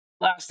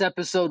Last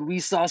episode, we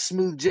saw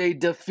Smooth J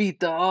defeat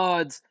the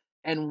odds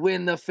and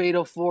win the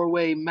Fatal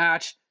 4-Way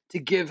match to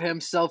give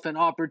himself an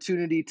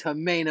opportunity to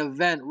main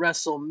event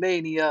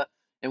WrestleMania.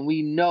 And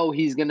we know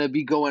he's going to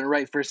be going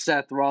right for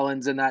Seth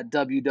Rollins in that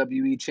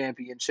WWE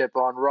Championship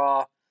on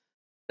Raw.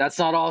 That's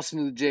not all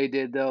Smooth J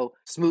did, though.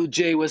 Smooth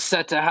J was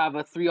set to have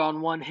a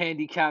 3-on-1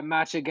 handicap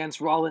match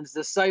against Rollins'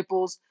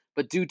 disciples,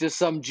 but due to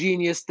some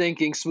genius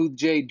thinking, Smooth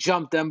J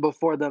jumped them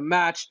before the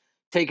match,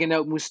 taking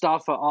out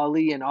Mustafa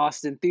Ali and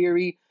Austin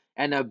Theory,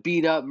 and a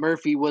beat-up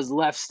Murphy was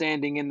left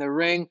standing in the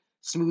ring.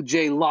 Smooth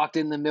J locked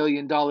in the $1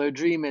 Million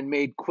Dream and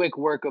made quick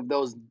work of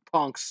those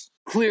punks.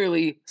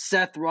 Clearly,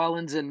 Seth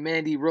Rollins and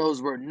Mandy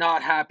Rose were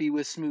not happy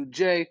with Smooth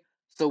J,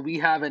 so we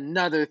have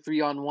another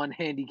 3-on-1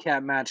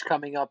 handicap match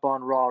coming up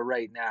on Raw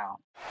right now.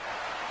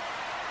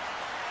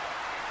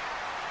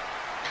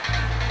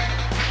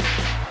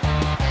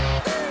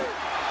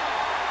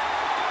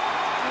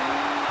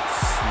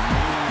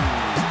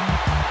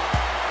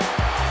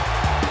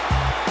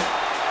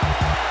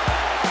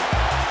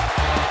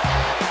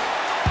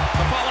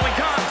 The following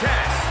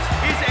contest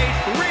is a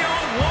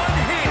 3-on-1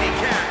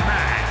 handicap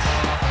match.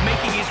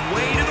 Making his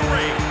way to the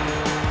ring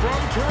from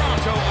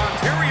Toronto,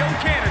 Ontario,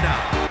 Canada.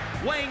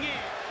 Weighing in.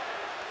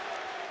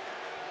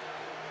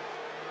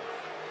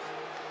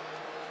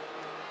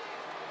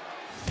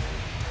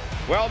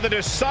 Well, the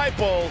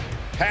disciple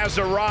has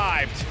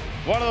arrived.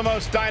 One of the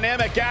most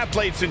dynamic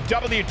athletes in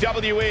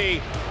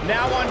WWE,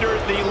 now under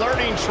the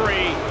learning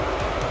tree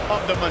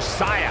of the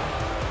Messiah.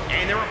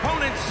 And their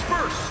opponents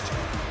first,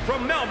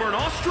 from Melbourne,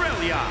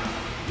 Australia,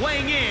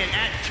 weighing in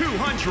at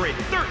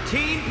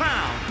 213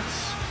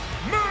 pounds,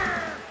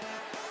 Murph!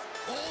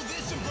 All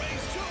this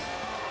embrace too.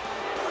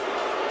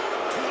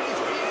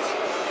 23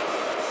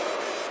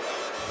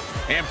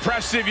 years.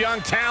 Impressive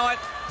young talent,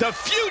 the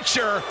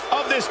future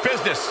of this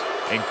business.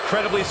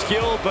 Incredibly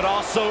skilled, but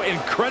also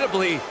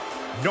incredibly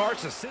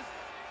narcissistic.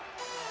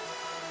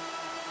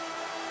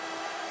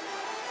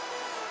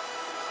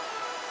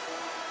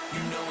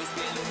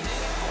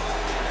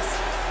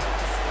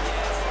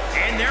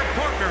 And their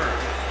partner,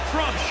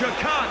 from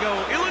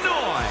Chicago,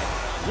 Illinois,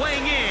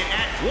 weighing in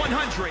at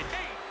 108.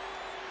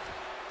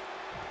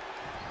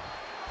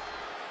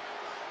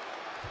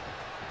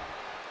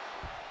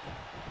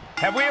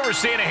 Have we ever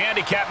seen a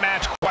handicap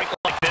match quite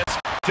like this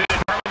to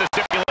determine the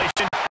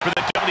stipulation for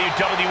the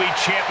WWE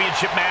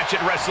Championship match at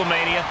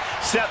Wrestlemania?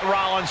 Seth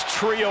Rollins'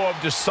 trio of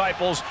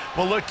disciples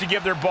will look to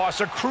give their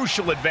boss a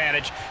crucial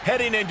advantage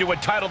heading into a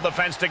title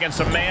defense against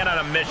a man on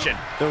a mission.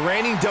 The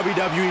reigning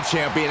WWE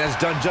champion has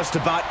done just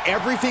about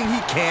everything he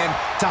can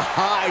to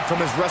hide from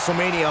his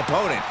WrestleMania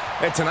opponent,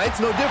 and tonight's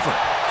no different.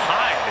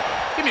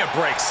 Hide? Give me a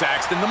break,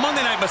 Saxton. The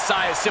Monday Night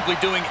Messiah is simply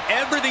doing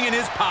everything in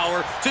his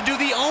power to do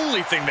the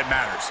only thing that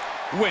matters: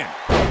 win.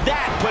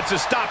 That puts a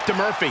stop to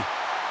Murphy.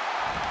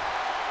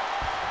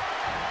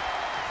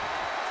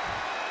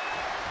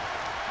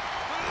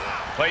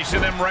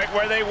 Placing them right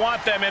where they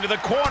want them, into the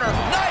corner.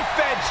 Knife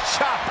edge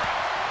chopper.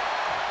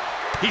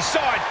 He saw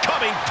it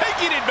coming,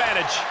 taking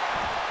advantage.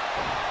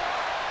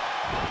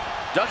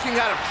 Ducking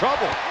out of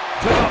trouble.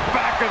 To the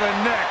back of the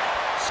neck.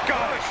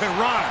 Scottish and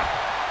Rana.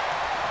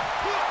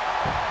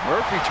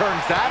 Murphy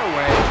turns that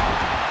away.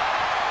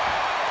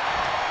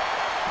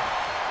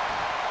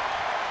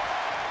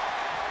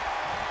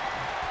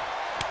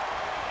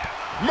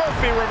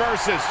 Murphy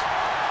reverses.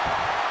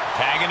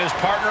 Tagging his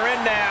partner in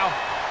now.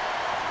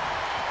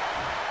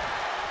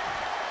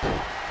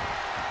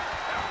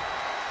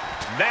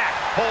 That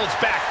holds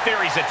back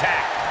Theory's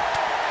attack.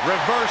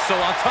 Reversal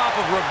on top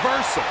of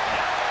reversal.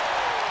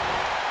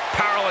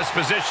 Powerless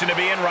position to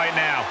be in right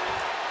now.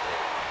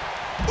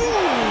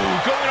 Ooh,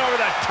 going over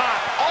the top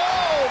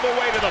all the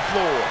way to the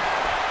floor.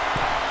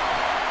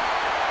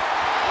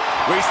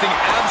 Wasting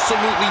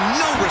absolutely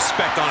no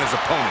respect on his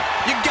opponent.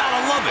 You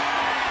gotta love it.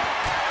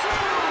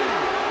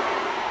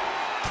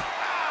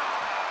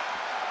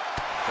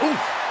 Ooh.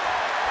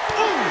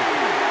 Ooh.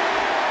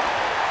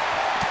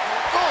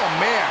 Oh,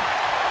 man.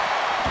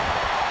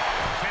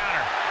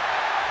 Counter.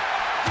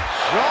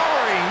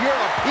 Jarring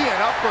European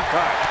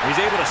uppercut. He's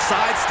able to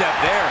sidestep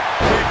there.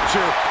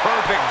 Picture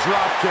perfect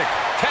drop kick.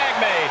 Tag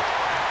made.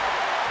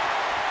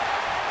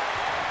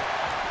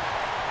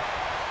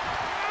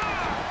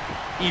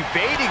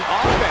 Evading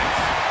offense.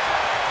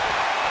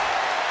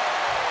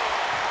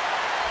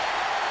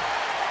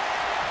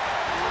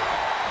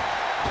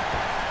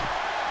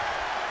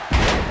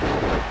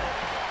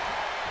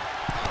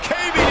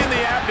 Caving in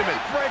the abdomen.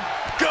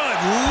 Good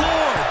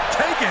Lord,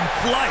 taking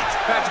flight.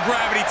 That's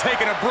gravity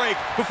taking a break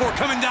before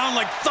coming down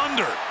like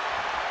thunder.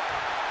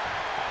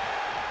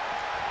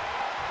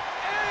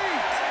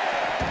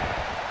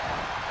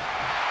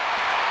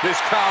 This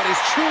crowd is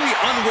truly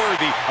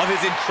unworthy of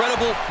his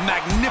incredible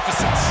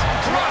magnificence.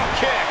 Drop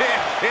kick.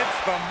 It's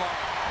the mark.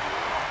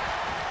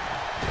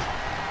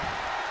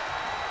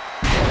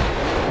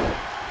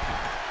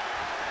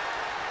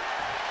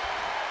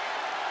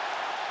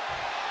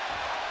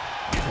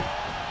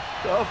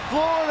 The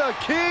Florida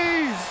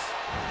Keys.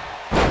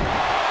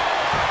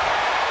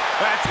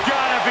 That's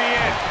gotta be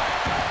it.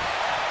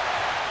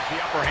 The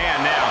upper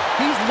hand now.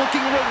 He's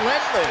looking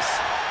relentless.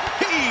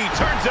 He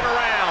turns it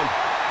around.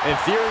 And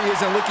Theory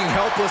isn't looking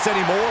helpless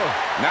anymore.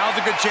 Now's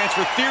a good chance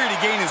for Theory to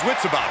gain his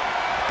wits about him.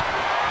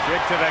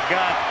 Kick to the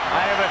gut.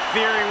 I have a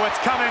theory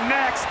what's coming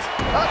next.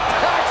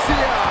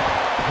 Ataxia!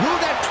 Will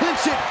that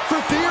clinch it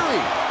for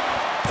Theory?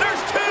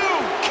 There's two!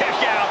 Kick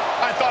out.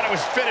 I thought it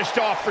was finished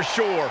off for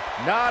sure.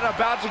 Not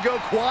about to go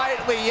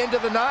quietly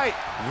into the night.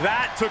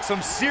 That took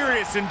some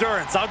serious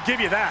endurance, I'll give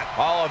you that.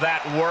 All of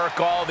that work,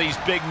 all these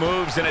big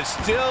moves, and it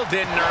still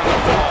didn't earn the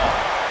fall.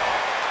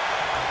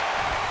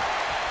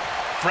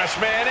 Fresh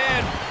man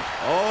in.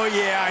 Oh,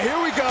 yeah, here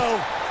we go.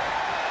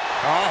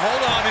 Oh,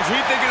 hold on. Is he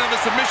thinking of a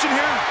submission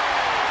here?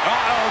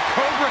 Uh-oh,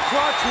 Cobra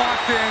Clutch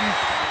locked in.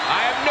 I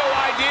have no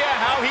idea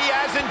how he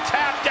hasn't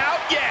tapped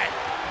out yet.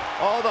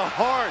 All the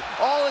heart,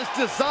 all his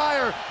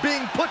desire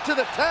being put to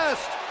the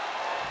test.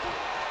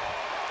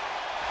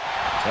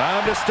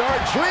 Time to start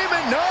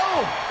dreaming,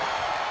 no!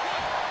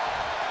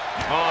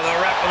 Oh, the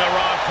ref in the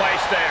wrong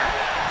place there.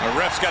 The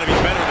ref's got to be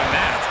better than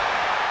that.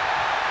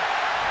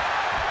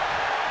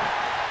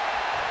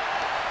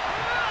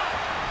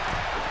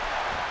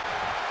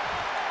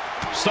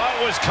 Saw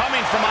it was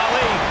coming from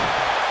Ali.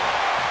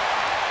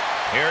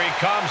 Here he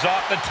comes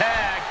off the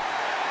tag.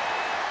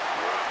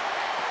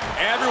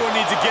 Everyone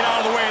needs to get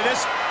out of the way of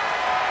this.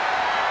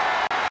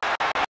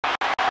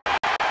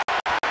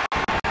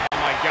 Oh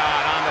my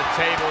God, on the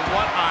table.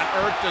 What on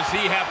earth does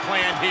he have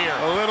planned here?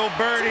 A little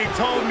birdie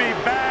told me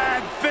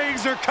bad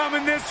things are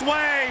coming this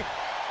way.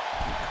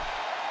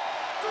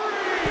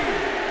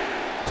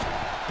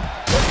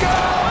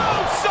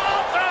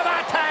 Moonsault through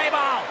the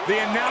table. The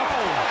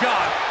announcer, oh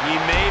God. He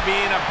may be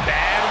in a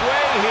bad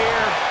way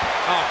here.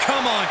 Oh,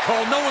 come on,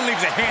 Cole. No one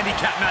leaves a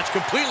handicap match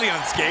completely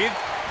unscathed.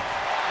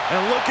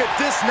 And look at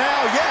this now,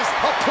 yes,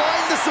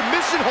 applying the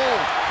submission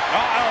hold.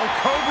 Uh-oh,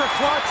 Cobra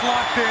Clutch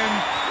locked in.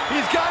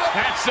 He's got it.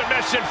 That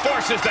submission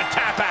forces the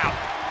tap out.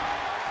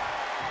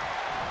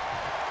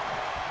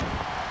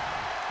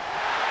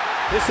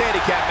 This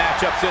handicap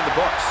matchup's in the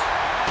books.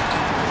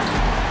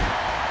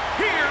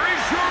 Here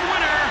is your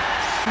winner,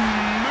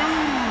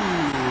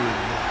 Smooth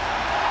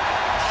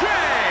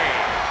Jay.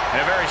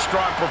 And a very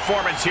strong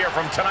performance here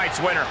from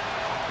tonight's winner.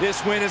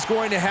 This win is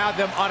going to have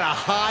them on a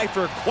high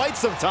for quite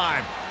some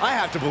time, I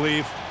have to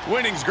believe.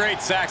 Winning's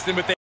great, Saxton,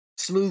 but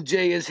Smooth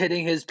Jay is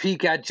hitting his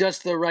peak at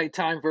just the right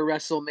time for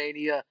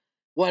WrestleMania.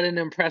 What an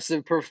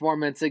impressive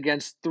performance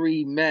against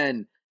three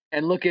men.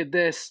 And look at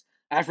this.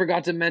 I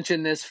forgot to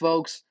mention this,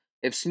 folks.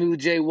 If Smooth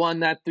Jay won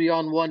that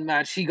 3-on-1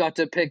 match, he got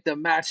to pick the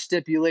match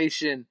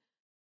stipulation.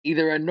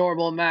 Either a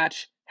normal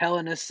match, Hell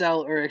in a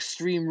Cell, or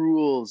Extreme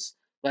Rules.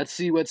 Let's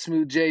see what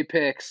Smooth Jay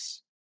picks.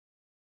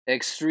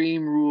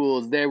 Extreme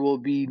Rules. There will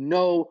be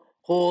no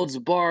holds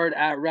barred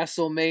at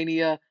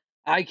WrestleMania.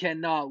 I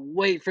cannot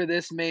wait for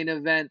this main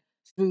event.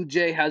 Smooth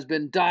Jay has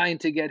been dying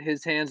to get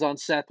his hands on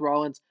Seth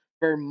Rollins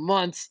for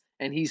months,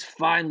 and he's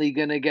finally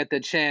going to get the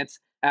chance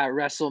at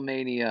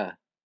WrestleMania.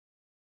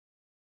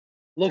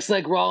 Looks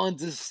like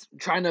Rollins is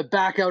trying to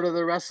back out of the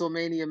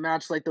WrestleMania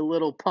match like the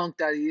little punk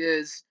that he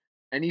is,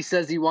 and he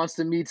says he wants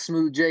to meet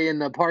Smooth Jay in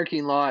the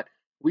parking lot.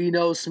 We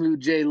know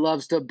Smooth Jay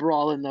loves to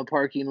brawl in the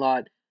parking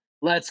lot.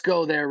 Let's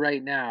go there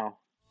right now.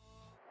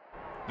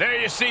 There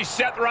you see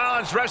Seth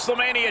Rollins,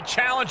 WrestleMania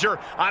challenger,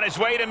 on his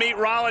way to meet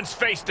Rollins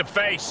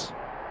face-to-face.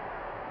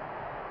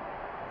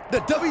 The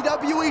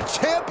WWE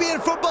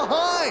champion from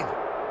behind.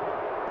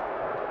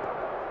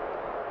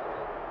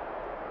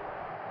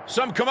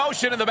 Some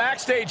commotion in the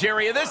backstage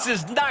area. This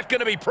is not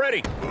going to be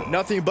pretty.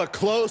 Nothing but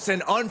close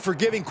and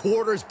unforgiving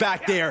quarters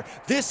back there.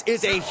 This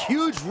is a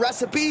huge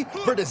recipe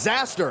for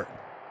disaster.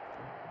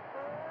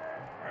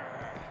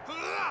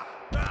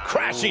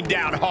 Crashing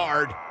down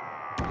hard.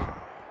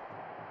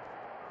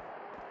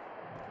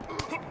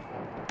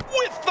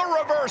 With the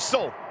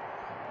reversal.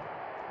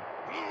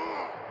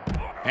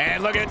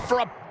 And looking for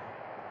a...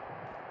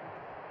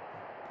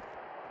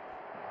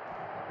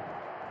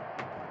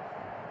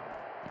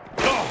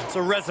 It's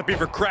a recipe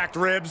for cracked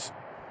ribs.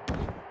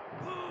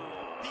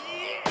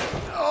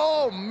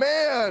 Oh,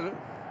 man.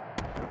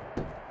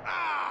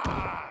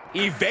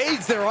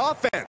 Evades their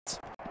offense.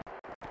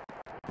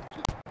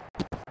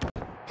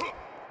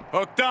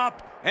 Hooked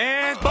up,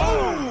 and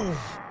boom!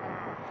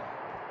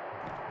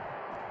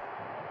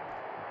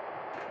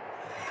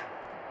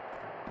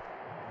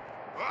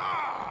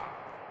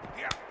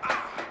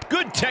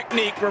 Good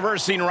technique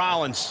reversing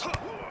Rollins.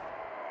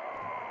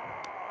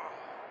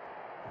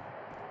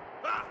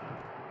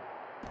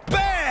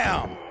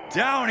 Bam!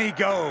 Down he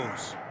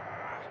goes.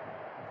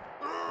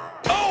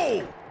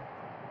 Oh!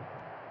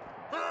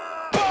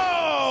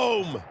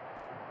 Boom!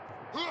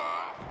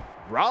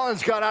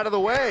 Rollins got out of the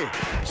way.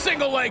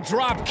 Single leg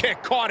drop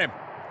kick caught him.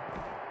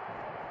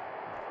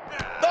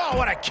 Oh,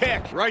 what a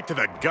kick. Right to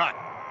the gut.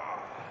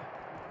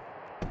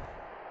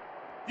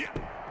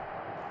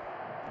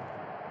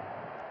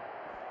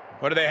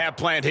 What do they have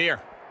planned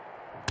here?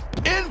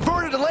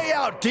 Inverted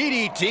layout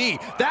DDT.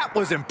 That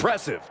was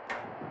impressive.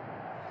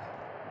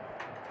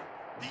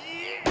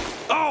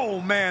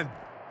 Oh, man.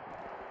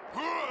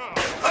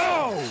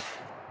 Oh!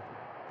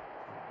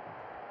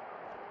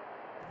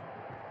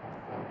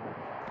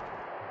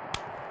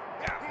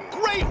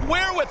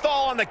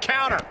 wherewithal on the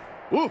counter.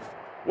 Oof,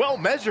 well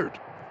measured.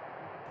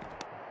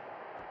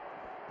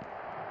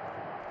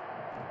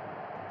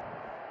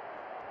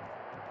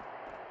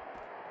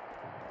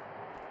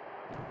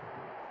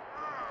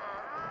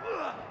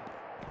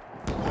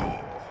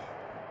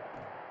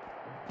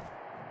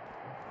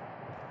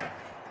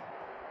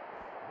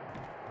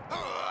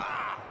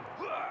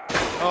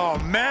 Oh,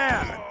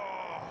 man.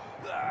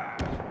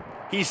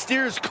 He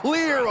steers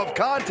clear of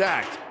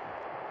contact.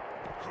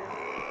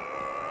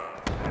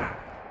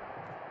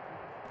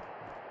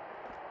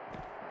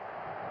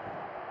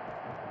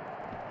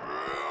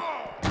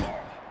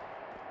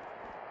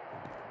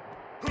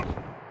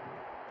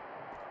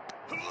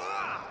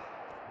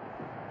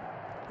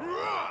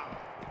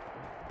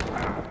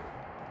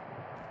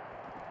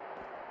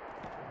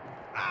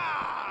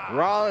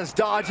 Rollins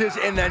dodges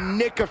in the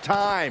nick of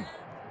time.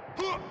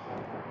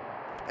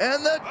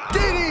 And the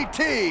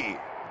DDT!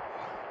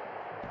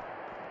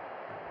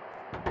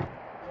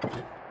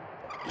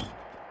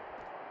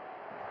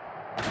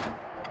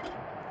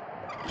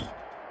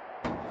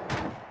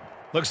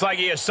 Looks like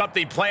he has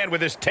something planned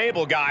with his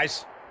table,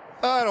 guys.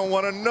 I don't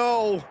want to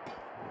know.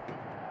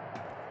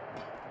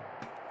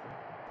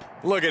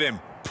 Look at him.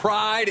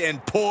 Pride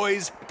and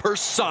poise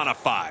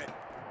personified.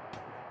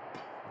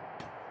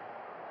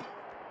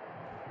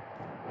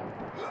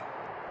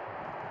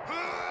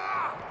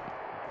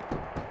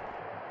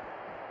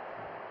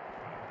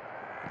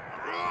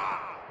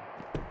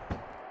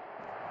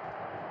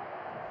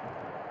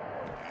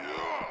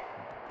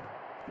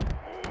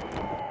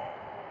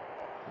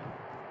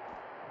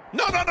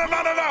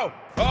 No.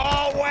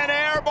 Oh, went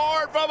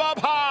airborne from up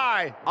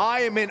high.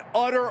 I am in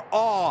utter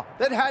awe.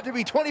 That had to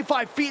be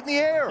 25 feet in the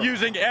air.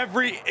 Using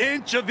every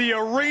inch of the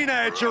arena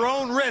at your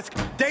own risk.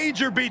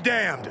 Danger be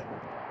damned.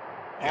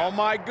 Oh,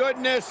 my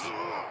goodness.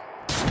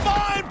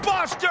 Spine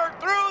buster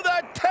through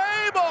the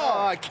table.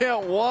 Oh, I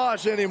can't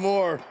watch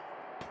anymore.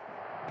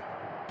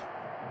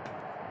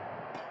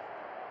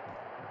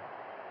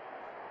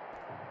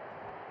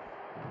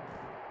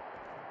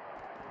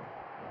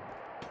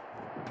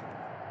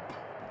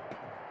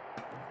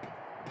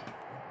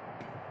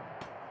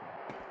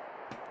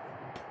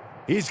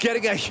 He's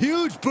getting a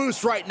huge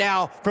boost right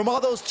now from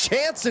all those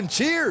chants and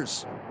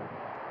cheers.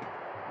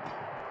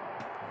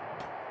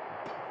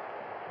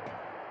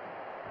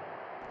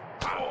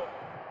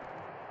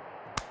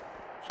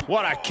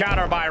 What a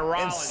counter by And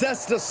Rollins.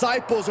 Seth's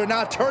disciples are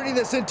now turning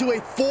this into a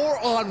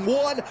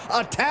 4-on-1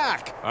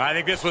 attack. I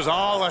think this was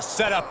all a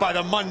setup by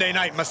the Monday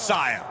Night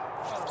Messiah.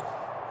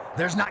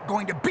 There's not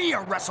going to be a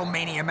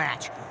WrestleMania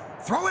match.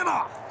 Throw him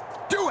off.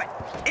 Do it.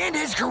 End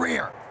his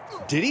career.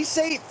 Did he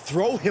say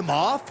throw him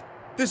off?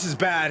 This is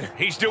bad.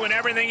 He's doing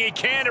everything he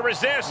can to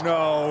resist.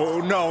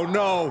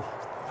 No.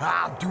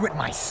 I'll do it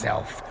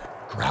myself.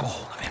 Grab a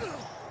hold of him.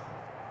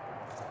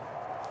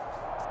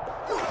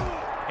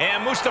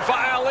 And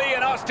Mustafa Ali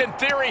and Austin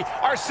Theory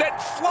are sent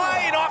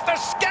flying off the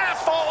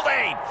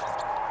scaffolding.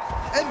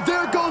 And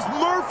there goes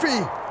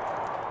Murphy.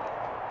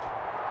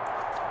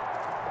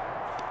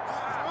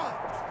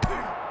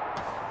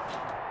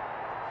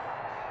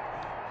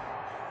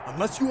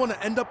 Unless you want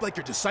to end up like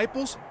your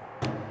disciples,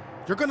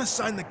 you're gonna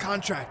sign the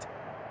contract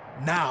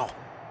now.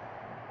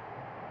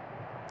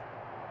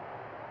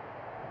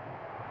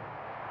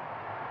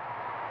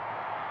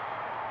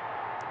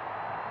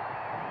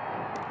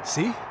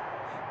 See?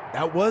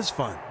 That was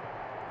fun.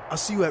 I'll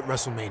see you at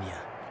WrestleMania.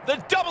 The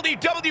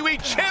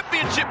WWE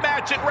Championship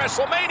match at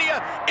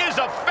WrestleMania is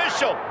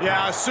official.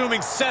 Yeah,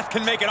 assuming Seth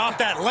can make it off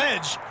that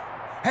ledge.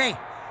 Hey,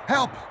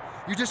 help.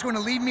 You're just going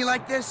to leave me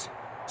like this?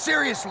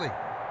 Seriously.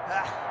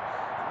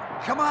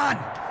 Come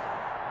on.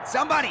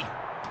 Somebody.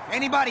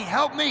 Anybody,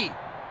 help me.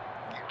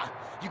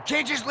 You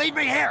can't just leave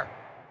me here.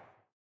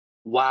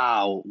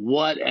 Wow,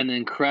 what an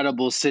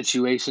incredible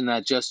situation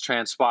that just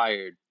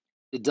transpired.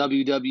 The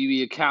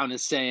WWE account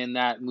is saying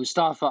that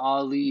Mustafa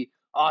Ali,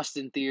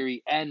 Austin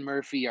Theory, and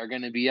Murphy are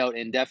going to be out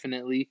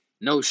indefinitely.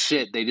 No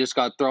shit, they just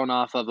got thrown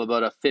off of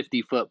about a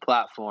 50-foot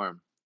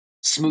platform.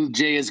 Smooth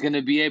J is going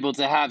to be able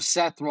to have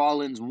Seth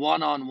Rollins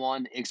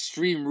one-on-one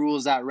Extreme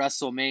Rules at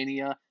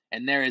WrestleMania,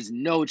 and there is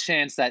no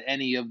chance that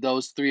any of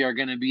those three are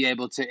going to be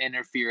able to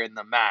interfere in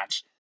the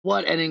match.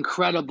 What an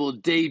incredible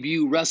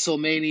debut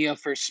WrestleMania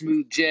for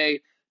Smooth J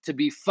to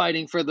be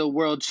fighting for the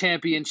World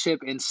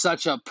Championship in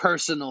such a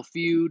personal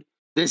feud.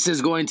 This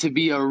is going to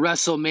be a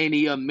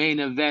WrestleMania main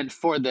event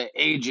for the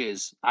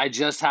ages. I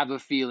just have a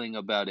feeling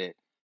about it.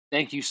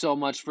 Thank you so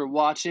much for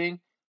watching.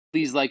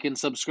 Please like and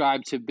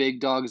subscribe to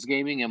Big Dogs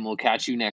Gaming, and we'll catch you next.